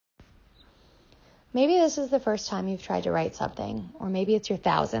Maybe this is the first time you've tried to write something, or maybe it's your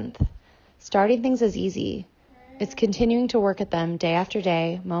 1,000th. Starting things is easy. It's continuing to work at them day after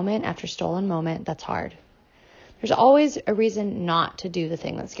day, moment after stolen moment that's hard. There's always a reason not to do the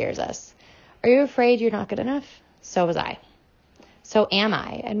thing that scares us. Are you afraid you're not good enough? So was I. So am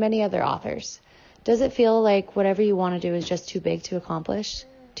I, and many other authors. Does it feel like whatever you want to do is just too big to accomplish?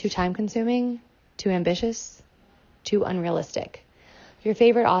 Too time-consuming? Too ambitious? Too unrealistic? Your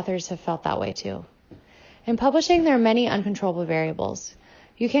favorite authors have felt that way too. In publishing, there are many uncontrollable variables.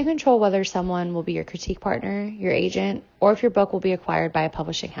 You can't control whether someone will be your critique partner, your agent, or if your book will be acquired by a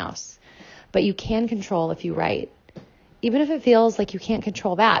publishing house. But you can control if you write. Even if it feels like you can't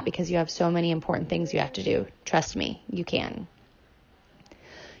control that because you have so many important things you have to do, trust me, you can.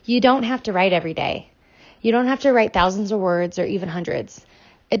 You don't have to write every day. You don't have to write thousands of words or even hundreds.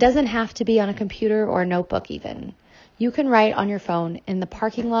 It doesn't have to be on a computer or a notebook even. You can write on your phone in the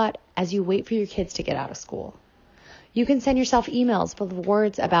parking lot as you wait for your kids to get out of school. You can send yourself emails full of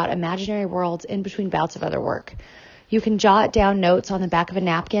words about imaginary worlds in between bouts of other work. You can jot down notes on the back of a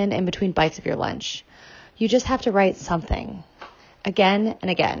napkin in between bites of your lunch. You just have to write something, again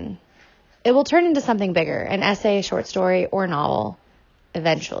and again. It will turn into something bigger, an essay, a short story, or a novel,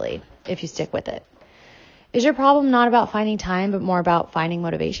 eventually, if you stick with it. Is your problem not about finding time, but more about finding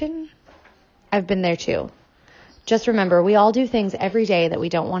motivation? I've been there too. Just remember, we all do things every day that we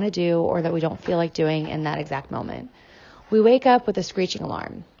don't want to do or that we don't feel like doing in that exact moment. We wake up with a screeching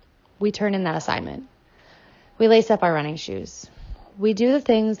alarm. We turn in that assignment. We lace up our running shoes. We do the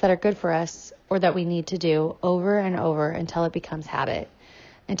things that are good for us or that we need to do over and over until it becomes habit,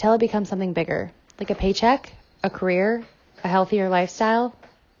 until it becomes something bigger, like a paycheck, a career, a healthier lifestyle,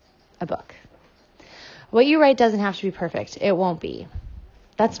 a book. What you write doesn't have to be perfect. It won't be.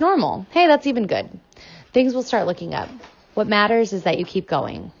 That's normal. Hey, that's even good. Things will start looking up. What matters is that you keep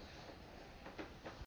going.